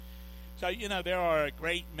So, there are a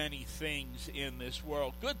great many things in this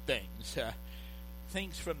world, good things,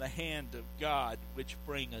 things from the hand of God which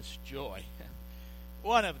bring us joy.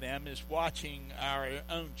 One of them is watching our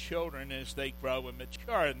own children as they grow and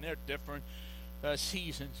mature, and they're different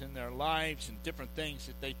seasons in their lives and different things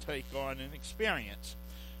that they take on and experience.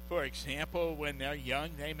 For example, when they're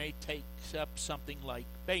young, they may take up something like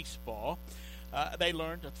baseball. They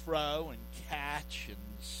learn to throw and catch and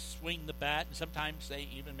swing the bat, and sometimes they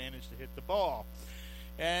even manage to hit the ball.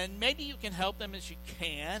 And maybe you can help them as you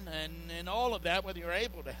can, and all of that, whether you're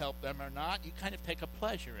able to help them or not, you kind of take a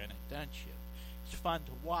pleasure in it, don't you? It's fun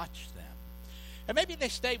to watch them. And maybe they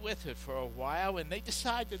stay with it for a while, and they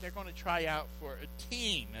decide that they're going to try out for a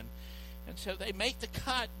team, and so they make the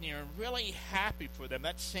cut, and you're really happy for them.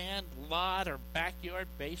 That sand lot or backyard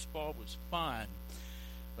baseball was fun.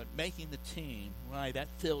 But making the team, why, that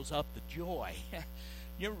fills up the joy.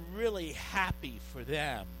 You're really happy for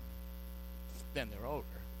them. Then they're older.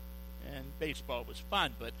 And baseball was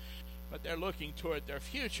fun, but they're looking toward their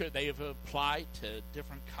future. They have applied to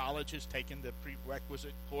different colleges, taken the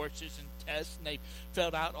prerequisite courses and tests, and they've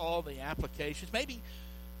filled out all the applications. Maybe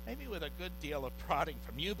with a good deal of prodding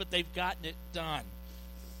from you, but they've gotten it done.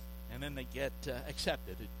 And then they get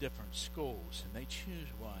accepted at different schools, and they choose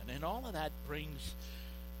one. And all of that brings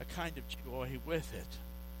a kind of joy with it.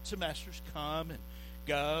 Semesters come and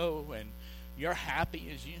go, and you're happy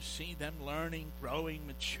as you see them learning, growing,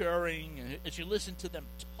 maturing, and as you listen to them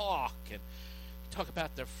talk and talk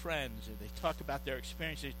about their friends, and they talk about their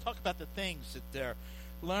experiences, they talk about the things that they're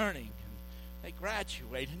learning, and they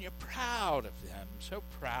graduate, and you're proud of them, so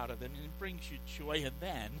proud of them, and it brings you joy. And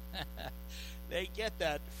then they get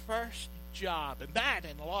that first job, and that,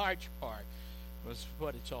 in large part, was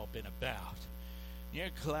what it's all been about. You're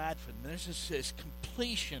glad for them. There's this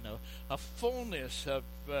completion, a fullness of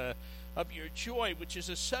your joy, which is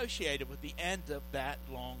associated with the end of that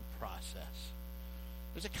long process.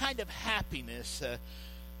 There's a kind of happiness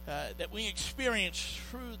that we experience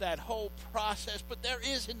through that whole process, but there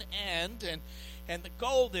is an end, and the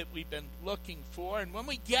goal that we've been looking for, and when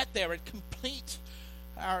we get there, it completes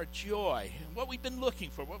our joy, and what we've been looking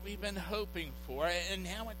for, what we've been hoping for, and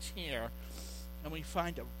now it's here. And we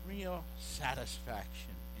find a real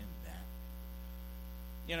satisfaction in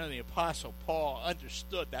that. The Apostle Paul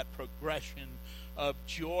understood that progression of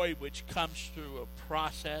joy which comes through a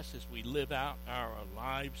process as we live out our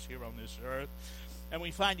lives here on this earth. And we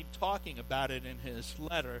find him talking about it in his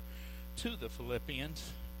letter to the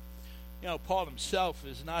Philippians. Paul himself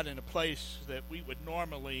is not in a place that we would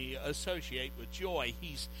normally associate with joy.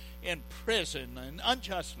 He's in prison, and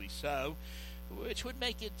unjustly so, which would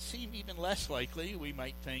make it seem even less likely, we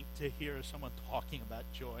might think, to hear someone talking about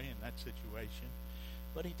joy in that situation.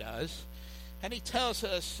 But he does. And he tells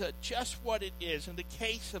us just what it is in the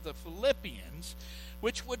case of the Philippians,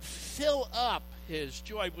 which would fill up his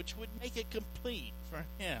joy, which would make it complete for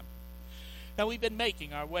him. Now, we've been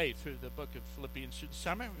making our way through the book of Philippians through the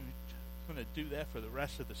summer. We're going to do that for the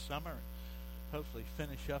rest of the summer and hopefully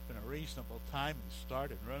finish up in a reasonable time and start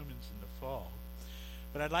in Romans in the fall.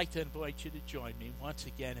 But I'd like to invite you to join me once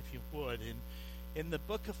again, if you would, in the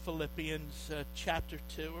book of Philippians, chapter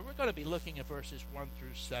 2, where we're going to be looking at verses 1 through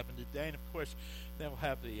 7 today. And, of course, they'll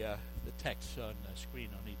have the text on the screen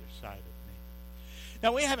on either side of me.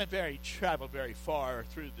 Now, we haven't traveled very far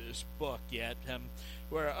through this book yet.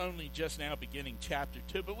 We're only just now beginning chapter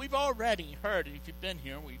 2, but we've already heard, and if you've been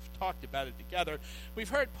here, we've talked about it together, we've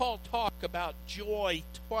heard Paul talk about joy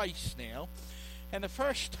twice now. And the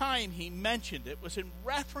first time he mentioned it was in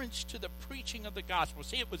reference to the preaching of the gospel.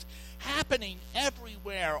 See, it was happening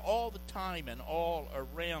everywhere, all the time, and all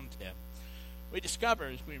around him. We discover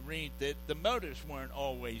as we read that the motives weren't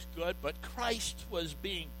always good, but Christ was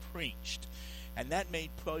being preached. And that made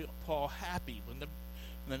Paul happy. When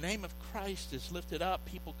the name of Christ is lifted up,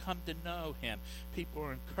 people come to know him. People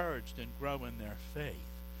are encouraged and grow in their faith.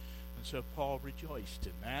 And so Paul rejoiced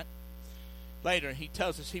in that. Later, he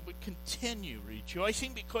tells us he would continue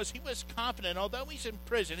rejoicing because he was confident, although he's in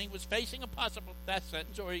prison, he was facing a possible death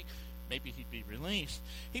sentence, or maybe he'd be released.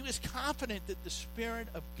 He was confident that the Spirit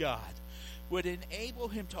of God would enable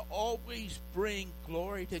him to always bring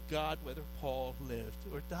glory to God, whether Paul lived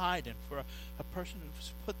or died. And for a person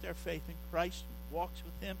who's put their faith in Christ, who walks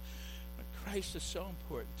with him, when Christ is so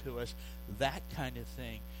important to us, that kind of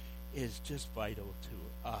thing is just vital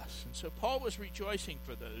to us. And so Paul was rejoicing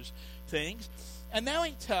for those things. And now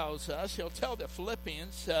he tells us, he'll tell the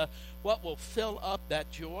Philippians what will fill up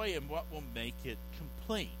that joy and what will make it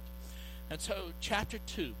complete. And so chapter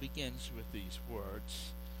 2 begins with these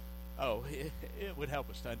words. It would help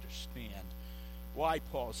us to understand why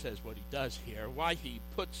Paul says what he does here, why he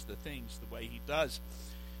puts the things the way he does.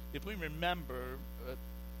 If we remember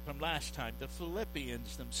from last time, the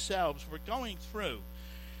Philippians themselves were going through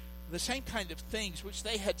the same kind of things which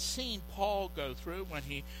they had seen Paul go through when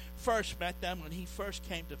he first met them, when he first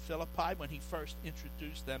came to Philippi, when he first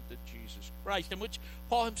introduced them to Jesus Christ, and which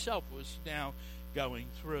Paul himself was now going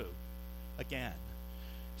through again.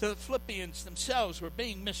 So the Philippians themselves were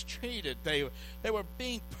being mistreated. They were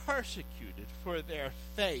being persecuted for their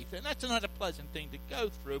faith. And that's not a pleasant thing to go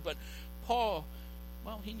through. But Paul,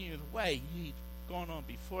 well, he knew the way. He'd gone on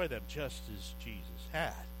before them just as Jesus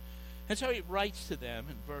had. And so he writes to them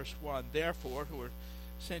in verse 1, therefore,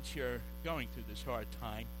 since you're going through this hard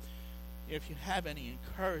time, if you have any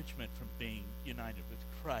encouragement from being united with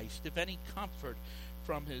Christ, if any comfort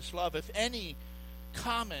from his love, if any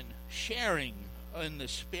common sharing in the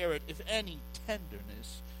Spirit, if any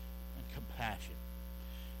tenderness and compassion.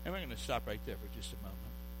 And we're going to stop right there for just a moment.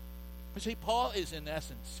 You see, Paul is in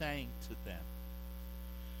essence saying to them,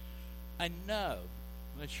 I know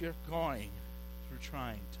that you're going through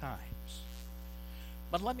trying times,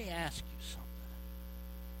 but let me ask you something.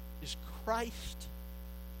 Is Christ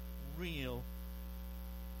real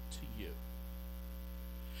to you?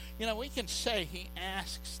 You know, we can say he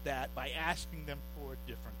asks that by asking them four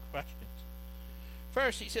different questions.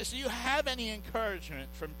 First, he says, do you have any encouragement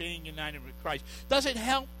from being united with Christ? Does it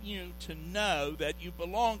help you to know that you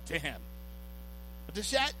belong to him?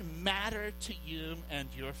 Does that matter to you and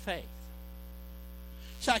your faith?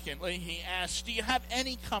 Secondly, he asks, do you have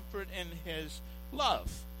any comfort in his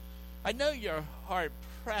love? I know you're hard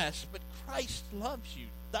pressed, but Christ loves you,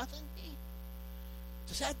 doesn't he?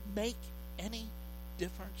 Does that make any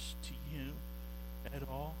difference to you at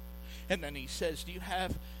all? And then he says, do you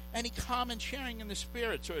have any common sharing in the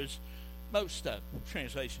Spirit, or as most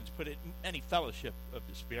translations put it, any fellowship of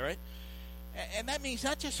the Spirit? And that means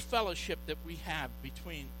not just fellowship that we have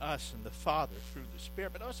between us and the Father through the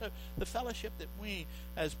Spirit, but also the fellowship that we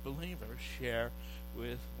as believers share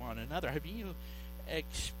with one another. Have you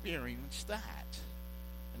experienced that?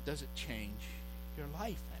 And does it change your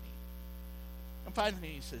life any? And finally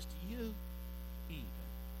he says, do you even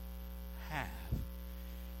have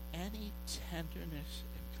any tenderness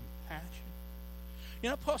and compassion? You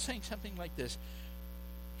know, Paul's saying something like this.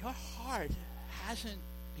 Your heart hasn't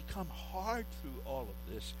become hard through all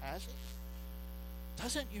of this, has it?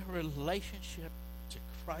 Doesn't your relationship to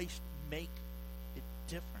Christ make it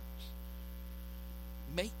different?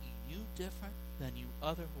 Make you different than you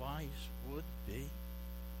otherwise would be?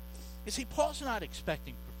 You see, Paul's not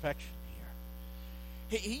expecting perfection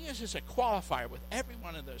here. He uses a qualifier with every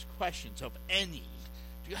one of those questions of any.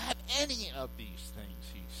 Do you have any of these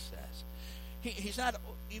things, he says. He's not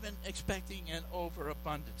even expecting an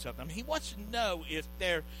overabundance of them. He wants to know if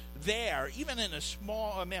they're there, even in a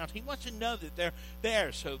small amount. He wants to know that they're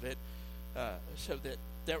there so that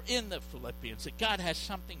they're in the Philippians, that God has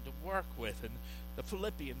something to work with, and the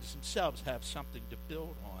Philippians themselves have something to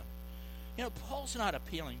build on. You know, Paul's not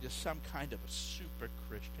appealing to some kind of a super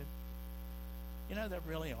Christian. You know, there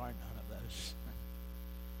really are none of those.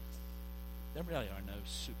 There really are no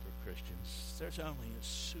super Christians. There's only a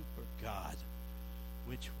super God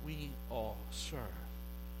which we all serve.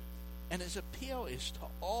 And his appeal is to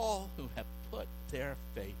all who have put their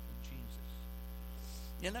faith in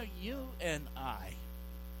Jesus. You know, you and I,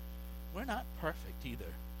 we're not perfect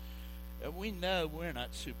either. We know we're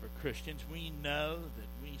not super Christians. We know that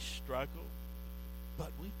we struggle,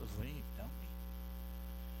 but we believe, don't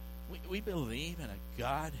we? We believe in a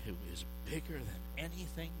God who is bigger than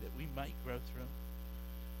anything that we might go through.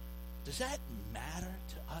 Does that matter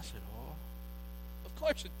to us at all? Of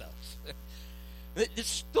course it does. The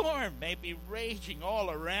storm may be raging all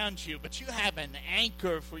around you, but you have an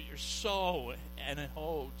anchor for your soul, and it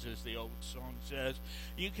holds, as the old song says.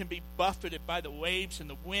 You can be buffeted by the waves and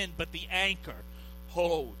the wind, but the anchor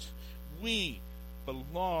holds. We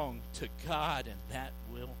belong to God, and that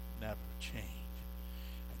will never change.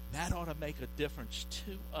 That ought to make a difference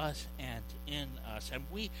to us and in us. And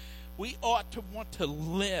we ought to want to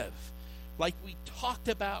live like we talked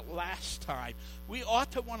about last time. We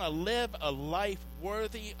ought to want to live a life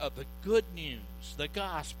worthy of the good news, the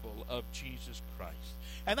gospel of Jesus Christ.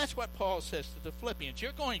 And that's what Paul says to the Philippians.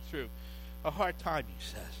 You're going through a hard time, he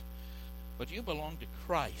says, but you belong to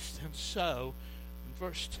Christ. And so, in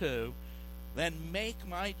verse 2, then make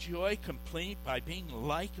my joy complete by being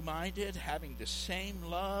like-minded, having the same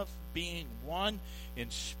love, being one in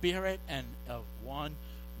spirit and of one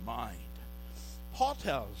mind. Paul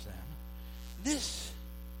tells them, this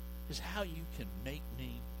is how you can make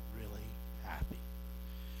me really happy.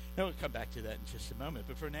 Now we'll come back to that in just a moment,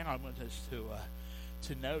 but for now I want us to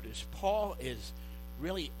to notice, Paul is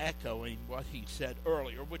really echoing what he said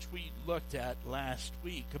earlier, which we looked at last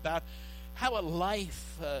week, about how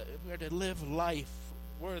we're to live life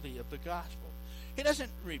worthy of the gospel. He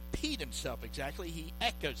doesn't repeat himself exactly. He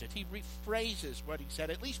echoes it. He rephrases what he said,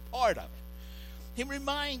 at least part of it. He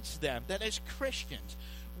reminds them that as Christians,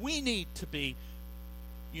 we need to be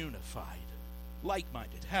unified,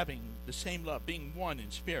 like-minded, having the same love, being one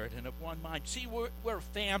in spirit and of one mind. See, we're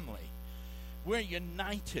family. We're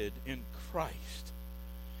united in Christ.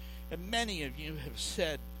 And many of you have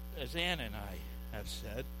said, as Ann and I have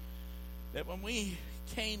said, that when we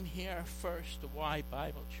came here first to Y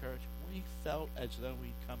Bible Church, we felt as though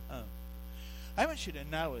we'd come home. I want you to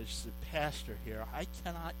know, as the pastor here, I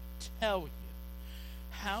cannot tell you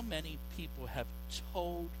how many people have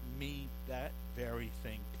told me that very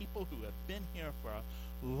thing. People who have been here for a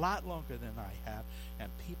lot longer than I have, and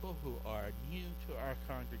people who are new to our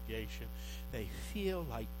congregation. They feel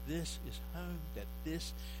like this is home, that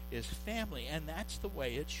this is family, and that's the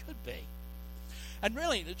way it should be. And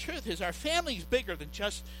really, the truth is, our family is bigger than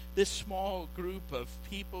just this small group of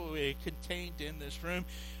people contained in this room.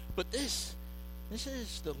 But this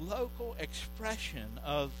is the local expression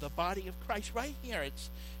of the body of Christ right here.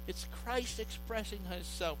 It's Christ expressing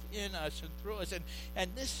himself in us and through us.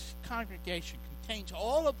 And this congregation contains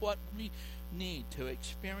all of what we need to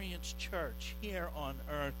experience church here on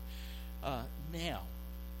earth, now,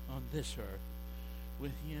 on this earth,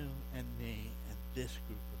 with you and me and this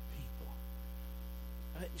group of people.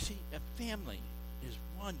 You see, a family is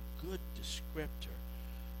one good descriptor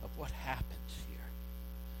of what happens here.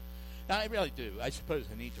 Now, I really do. I suppose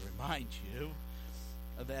I need to remind you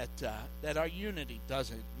that our unity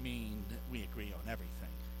doesn't mean that we agree on everything.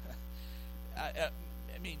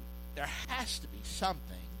 I mean, there has to be some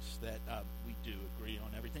things that we do agree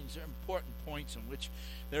on everything. There are important points in which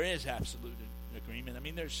there is absolute agreement. I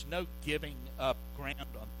mean, there's no giving up ground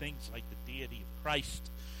on things like the deity of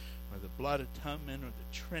Christ, or the blood atonement, or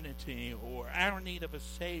the Trinity, or our need of a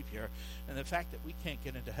Savior, and the fact that we can't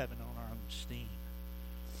get into heaven on our own steam.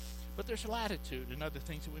 But there's latitude in other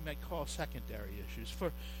things that we may call secondary issues.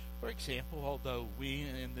 For example, although we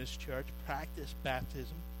in this church practice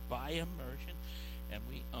baptism by immersion, and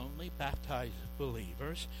we only baptize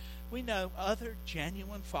believers, we know other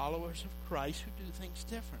genuine followers of Christ who do things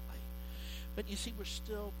differently. But you see, we're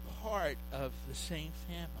still part of the same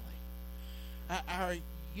family. Our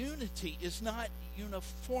unity is not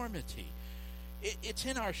uniformity. It's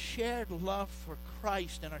in our shared love for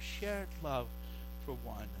Christ and our shared love for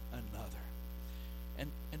one another. And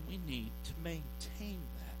we need to maintain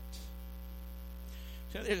that.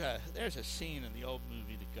 So there's a scene in the old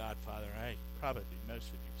movie The Godfather. Probably most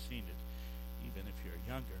of you have seen it, even if you're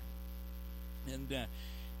younger.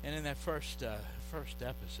 And in that first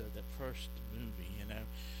episode, that first movie,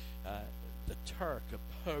 the Turk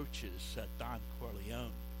approaches Don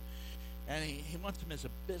Corleone, and he wants him as a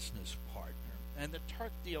business partner. And the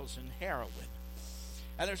Turk deals in heroin,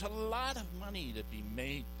 and there's a lot of money to be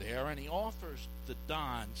made there. And he offers the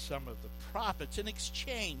Don some of the profits in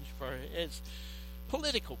exchange for his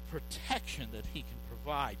political protection that he can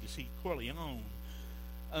provide. You see, Corleone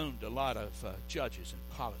owned a lot of judges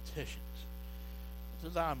and politicians. The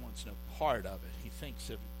Don wants no part of it. He thinks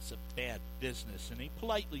it's a bad business, and he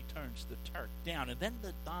politely turns the Turk down. And then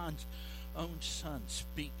the Don's own son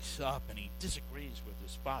speaks up, and he disagrees with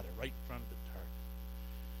his father right in front of the Turk.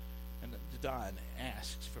 And the Don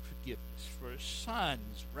asks for forgiveness for his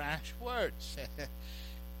son's rash words,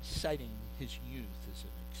 citing his youth as an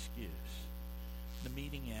excuse. The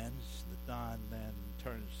meeting ends. The Don then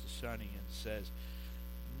turns to Sonny and says,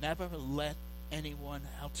 "Never let anyone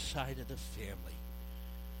outside of the family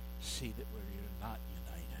see that we're not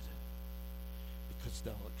united, because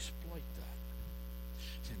they'll exploit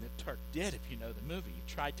that." And the Turk did, if you know the movie.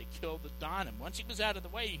 He tried to kill the Don, and once he was out of the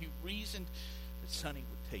way, he reasoned that Sonny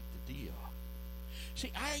would take the deal.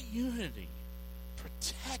 See, our unity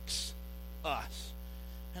protects us,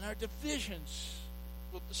 and our divisions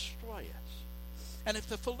will destroy us. And if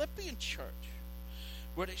the Philippian church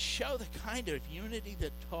were to show the kind of unity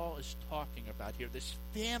that Paul is talking about here, this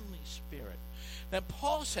family spirit, then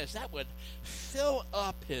Paul says that would fill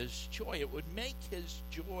up his joy. It would make his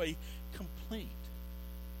joy complete.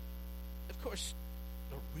 Of course,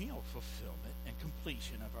 the real fulfillment and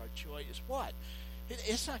completion of our joy is what?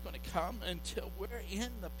 It's not going to come until we're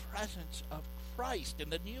in the presence of Christ in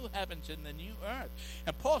the new heavens and the new earth.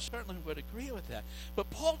 And Paul certainly would agree with that. But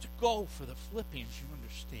Paul's goal for the Philippians, you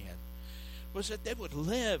understand, was that they would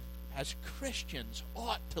live as Christians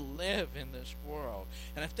ought to live in this world.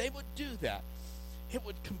 And if they would do that, it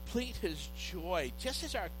would complete his joy, just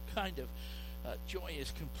as our kind of Joy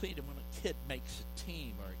is completed when a kid makes a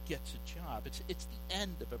team or gets a job. It's the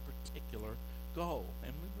end of a particular goal,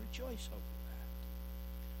 and we rejoice over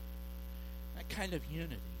that. That kind of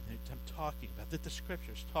unity that I'm talking about, that the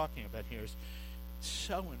Scripture is talking about here, is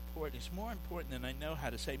so important. It's more important than I know how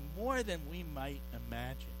to say, more than we might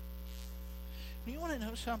imagine. You want to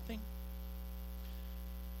know something?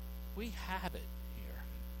 We have it here.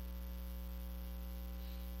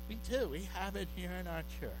 We do. We have it here in our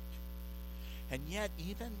church. And yet,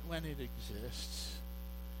 even when it exists,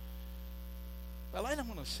 well, I don't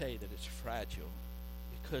want to say that it's fragile,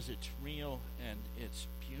 because it's real and it's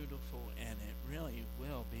beautiful, and it really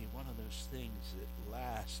will be one of those things that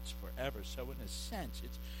lasts forever. So in a sense,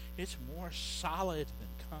 it's more solid than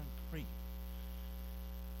concrete.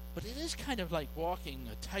 But it is kind of like walking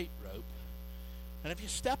a tightrope. And if you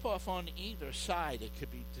step off on either side, it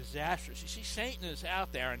could be disastrous. You see, Satan is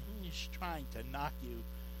out there, and he's trying to knock you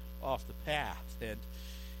off the path.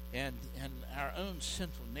 And our own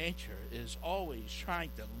sinful nature is always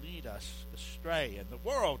trying to lead us astray. And the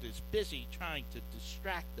world is busy trying to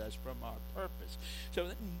distract us from our purpose. So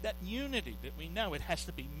that unity that we know, it has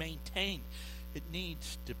to be maintained. It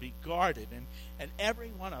needs to be guarded. And every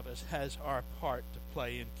one of us has our part to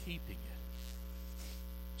play in keeping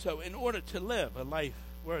it. So in order to live a life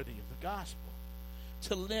worthy of the gospel,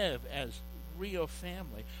 to live as real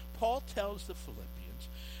family, Paul tells the Philippians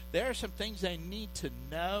there are some things they need to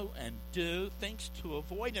know and do, things to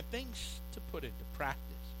avoid, and things to put into practice.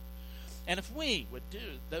 And if we would do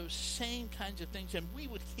those same kinds of things, and we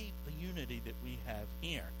would keep the unity that we have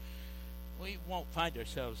here, we won't find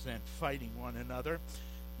ourselves then fighting one another.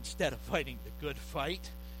 Instead of fighting the good fight,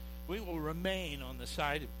 we will remain on the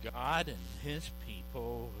side of God and His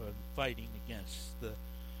people, fighting against the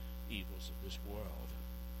evils of this world.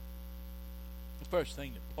 The first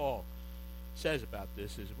thing that Paul says about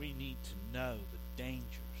this is we need to know the dangers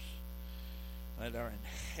that are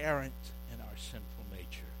inherent in our sinful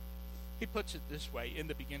nature. He puts it this way in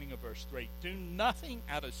the beginning of verse 3: do nothing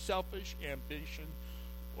out of selfish ambition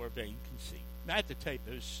or vain conceit. Now, I have to tell you,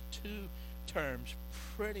 those two terms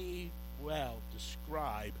pretty well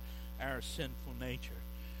describe our sinful nature.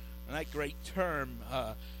 And that great term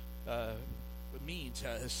means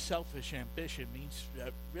selfish ambition, means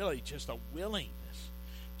really just a willingness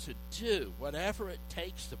to do whatever it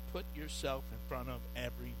takes to put yourself in front of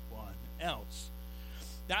everyone else.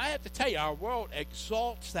 Now, I have to tell you, our world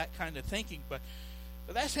exalts that kind of thinking, but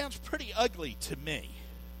that sounds pretty ugly to me.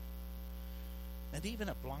 And even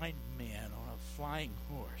a blind man on a flying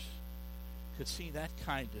horse could see that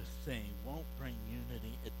kind of thing won't bring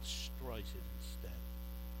unity. It destroys it instead.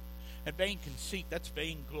 And vain conceit, that's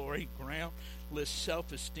vainglory, groundless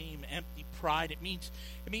self-esteem, empty pride. It means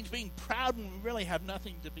being proud when we really have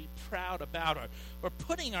nothing to be proud about, or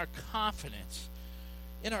putting our confidence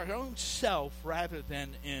in our own self rather than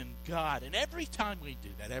in God. And every time we do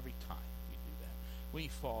that, we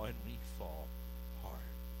fall, and we fall hard.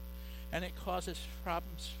 And it causes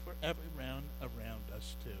problems for everyone around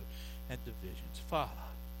us too, and divisions follow.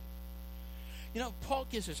 You know, Paul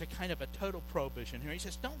gives us a kind of a total prohibition here. He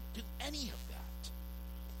says, don't do any of that.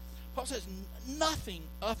 Paul says, nothing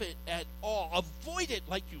of it at all. Avoid it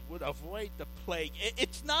like you would avoid the plague.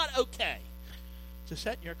 It's not okay to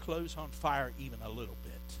set your clothes on fire even a little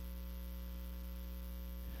bit.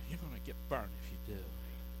 You're going to get burned if you do.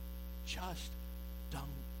 Just don't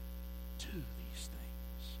do these things.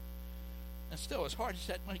 And still, as hard as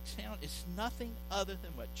that might sound, it's nothing other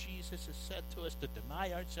than what Jesus has said to us, to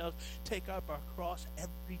deny ourselves, take up our cross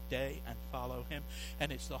every day and follow Him.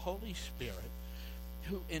 And it's the Holy Spirit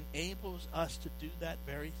who enables us to do that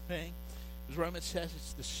very thing. As Romans says,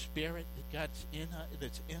 it's the Spirit that's in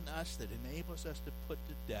us that enables us to put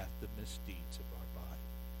to death the misdeeds of our body.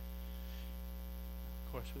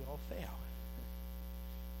 Of course, we all fail.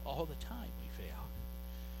 All the time we fail.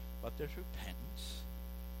 But there's repentance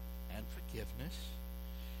and forgiveness,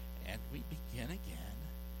 and we begin again.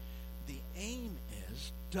 The aim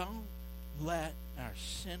is, don't let our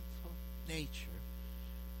sinful nature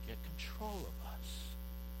get control of us.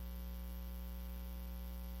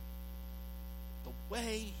 The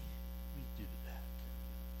way we do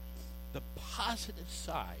that, the positive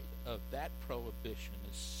side of that prohibition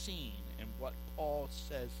is seen in what Paul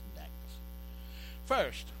says next.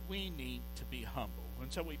 First, we need to be humble.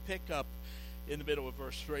 And so we pick up in the middle of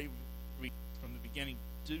verse 3, we from the beginning,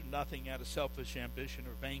 do nothing out of selfish ambition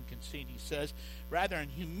or vain conceit. He says, rather in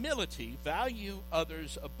humility, value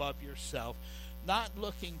others above yourself, not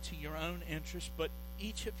looking to your own interest, but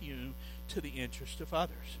each of you to the interest of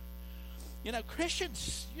others. You know,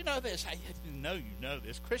 Christians, you know this, I didn't know you know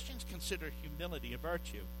this, Christians consider humility a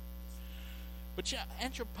virtue. But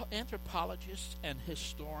anthropologists and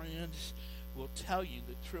historians will tell you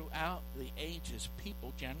that throughout the ages,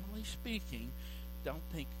 people, generally speaking, don't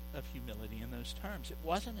think of humility in those terms. It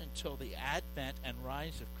wasn't until the advent and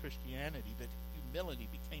rise of Christianity that humility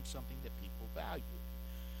became something that people valued.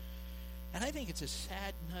 And I think it's a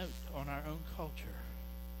sad note on our own culture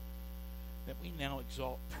that we now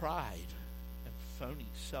exalt pride and phony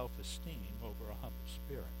self-esteem over a humble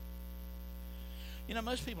spirit. You know,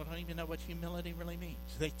 most people don't even know what humility really means.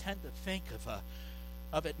 They tend to think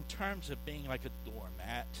of it in terms of being like a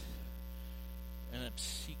doormat, an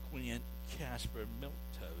obsequious Casper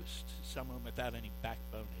milquetoast, someone without any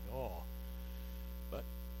backbone at all. But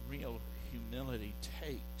real humility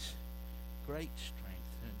takes great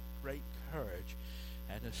strength and great courage,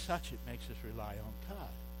 and as such it makes us rely on God.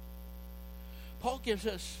 Paul gives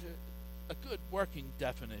us a good working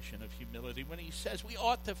definition of humility when he says we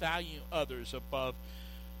ought to value others above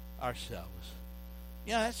ourselves.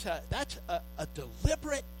 Yeah, that's a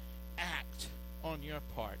deliberate act on your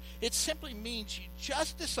part. It simply means you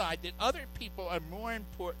just decide that other people are more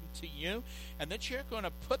important to you and that you're going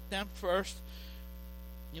to put them first.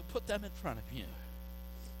 You put them in front of you.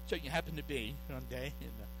 So you happen to be one day in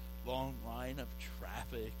a long line of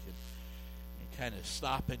traffic and you kind of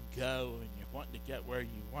stop and go and you're wanting to get where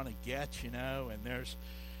you want to get, and there's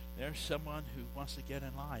someone who wants to get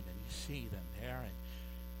in line and you see them there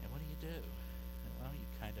and what do? Well, you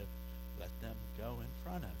kind of let them go in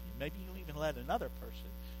front of you. Maybe you even let another person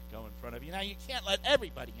go in front of you. Now, you can't let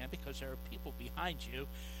everybody in because there are people behind you,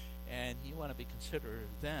 and you want to be considerate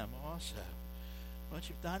of them also. What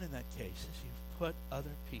you've done in that case is you've put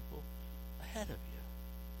other people ahead of you.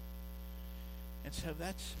 And so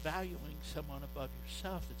that's valuing someone above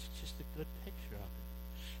yourself. It's just a good picture of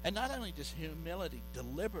it. And not only does humility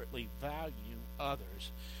deliberately value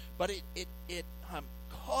others, but it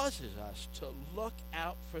causes us to look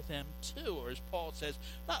out for them too, or as Paul says,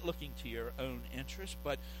 not looking to your own interests,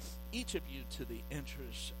 but each of you to the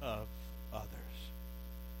interests of others.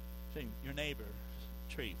 So your neighbor's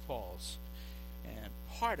tree falls, and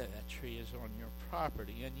part of that tree is on your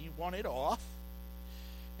property, and you want it off,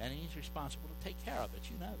 and he's responsible to take care of it.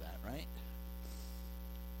 You know that, right?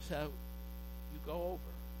 So you go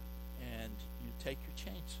over, and you take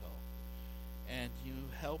your chainsaw, and you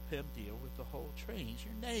help him deal with the whole tree. He's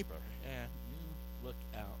your neighbor, and you look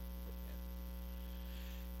out for him.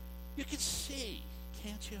 You can see,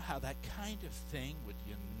 can't you, how that kind of thing would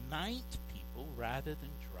unite people rather than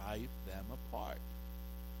drive them apart.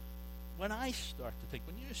 When you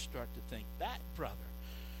start to think that brother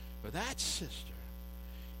or that sister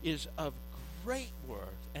is of great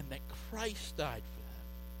worth and that Christ died for them,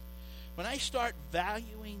 when I start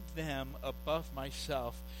valuing them above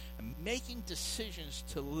myself and making decisions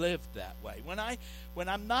to live that way, when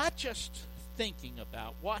I'm not just thinking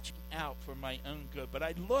about watching out for my own good, but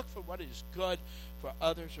I look for what is good for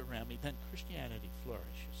others around me, then Christianity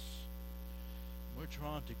flourishes. We're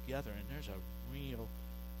drawn together, and there's a real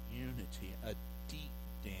unity, a deep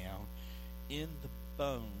down, in the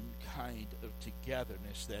bone kind of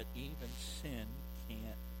togetherness that even sin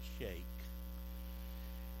can't shake.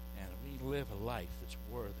 And we live a life that's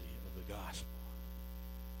worthy of the gospel.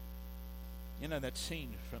 You know that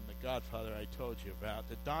scene from The Godfather I told you about,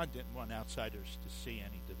 that Don didn't want outsiders to see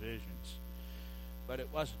any divisions. But it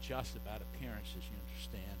wasn't just about appearances, you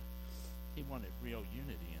understand. He wanted real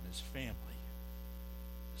unity in his family.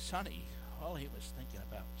 Sonny, all he was thinking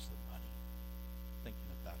about was the money,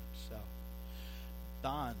 thinking about himself.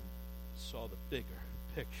 Don saw the bigger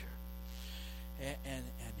picture. And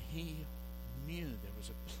he knew there was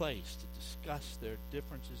a place to discuss their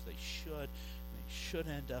differences. They should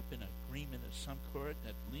end up in agreement of some sort,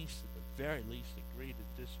 at the very least, agree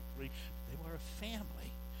to disagree. They were a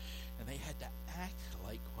family, and they had to act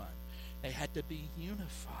like one. They had to be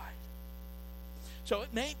unified. So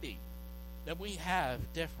it may be that we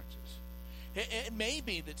have differences. It may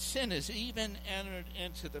be that sin has even entered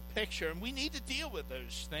into the picture, and we need to deal with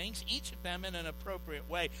those things, each of them in an appropriate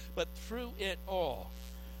way. But through it all,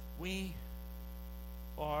 we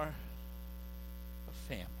are a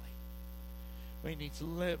family. We need to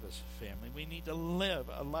live as a family. We need to live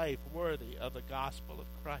a life worthy of the gospel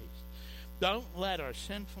of Christ. Don't let our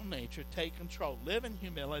sinful nature take control. Live in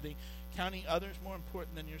humility, counting others more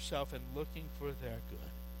important than yourself and looking for their good.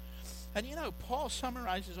 And Paul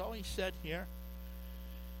summarizes all he said here.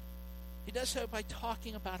 He does so by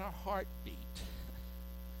talking about our heartbeat.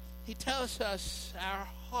 He tells us our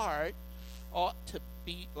heart ought to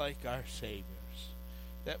beat like our Savior's,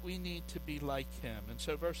 that we need to be like him. And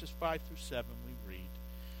so verses 5 through 7 we read,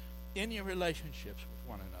 in your relationships with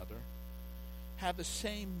one another, have the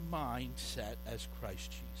same mindset as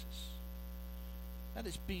Christ Jesus. That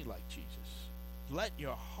is, be like Jesus. Let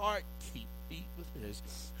your heart keep beat with his,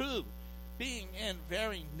 who, being in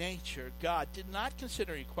very nature God, did not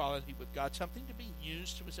consider equality with God something to be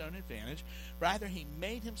used to his own advantage. Rather, he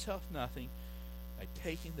made himself nothing by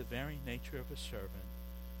taking the very nature of a servant,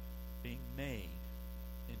 being made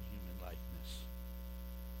in human likeness.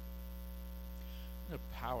 What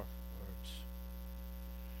powerful words.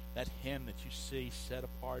 That hymn that you see set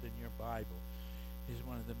apart in your Bible is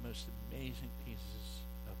one of the most amazing pieces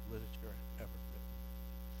of literature ever written,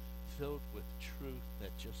 filled with truth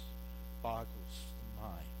that just boggles the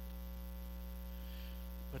mind.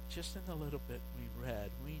 But just in the little bit we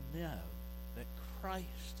read, we know that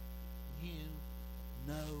Christ knew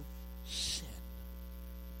no sin.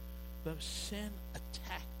 Though sin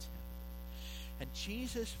attacked him. And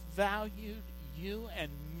Jesus valued you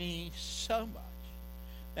and me so much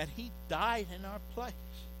that he died in our place.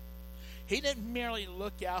 He didn't merely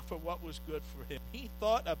look out for what was good for him. He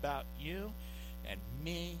thought about you and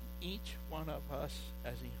me, each one of us,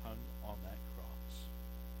 as he hung on that cross.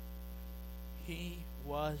 He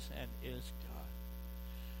was and is God.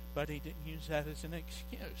 But he didn't use that as an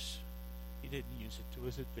excuse. He didn't use it to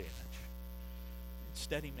his advantage.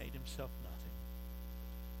 Instead, he made himself nothing.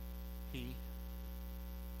 He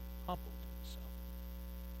humbled himself.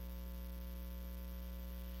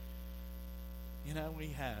 You know, we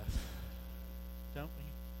have, don't we?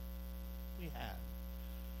 We have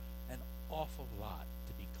an awful lot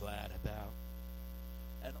to be glad about.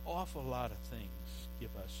 An awful lot of things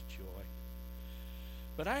give us joy.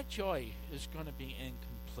 But our joy is going to be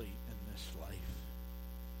incomplete in this life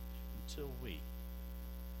until we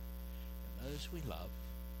and those we love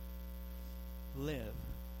live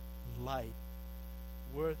life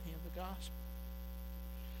worthy of the gospel.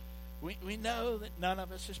 We know that none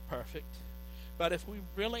of us is perfect, but if we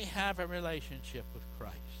really have a relationship with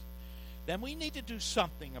Christ, then we need to do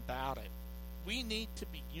something about it. We need to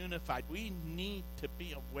be unified. We need to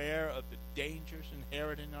be aware of the dangers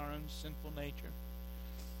inherent in our own sinful nature, and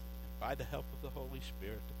by the help of the Holy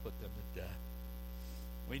Spirit to put them to death.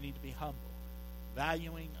 We need to be humble,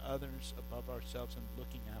 valuing others above ourselves and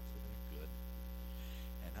looking out for their good.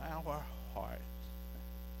 And our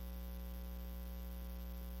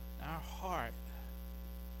heart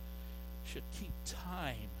should keep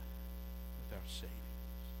time with our Savior.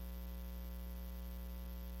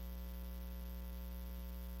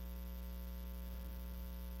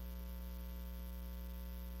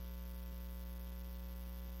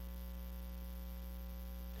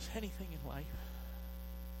 Is anything in life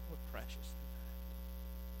more precious than that?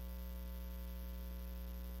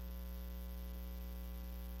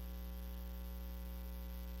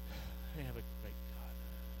 We have a great God.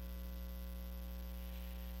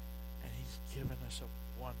 And he's given us a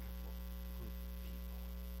wonderful group of people.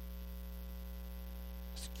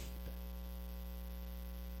 Let's keep it.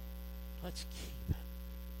 Let's keep it.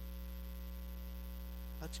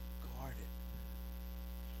 Let's guard it.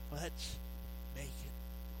 Let's make it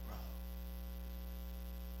grow.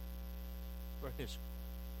 For his sake.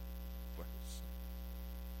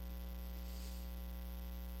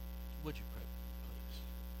 Would you pray, please?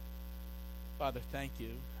 Father, thank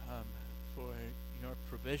you for your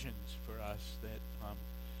provisions for us that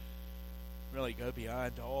really go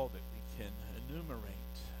beyond all that we can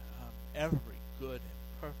enumerate. Every good and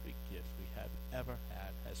perfect gift we have ever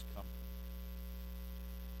had has come from you.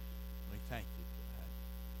 We thank you for that.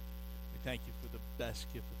 We thank you for the best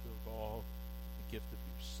gift of all, the gift of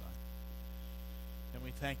your Son. And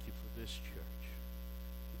we thank you for this church,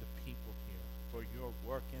 for the people here, for your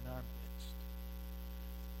work in our midst.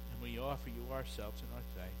 And we offer you ourselves and our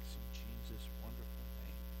thanks in Jesus' wonderful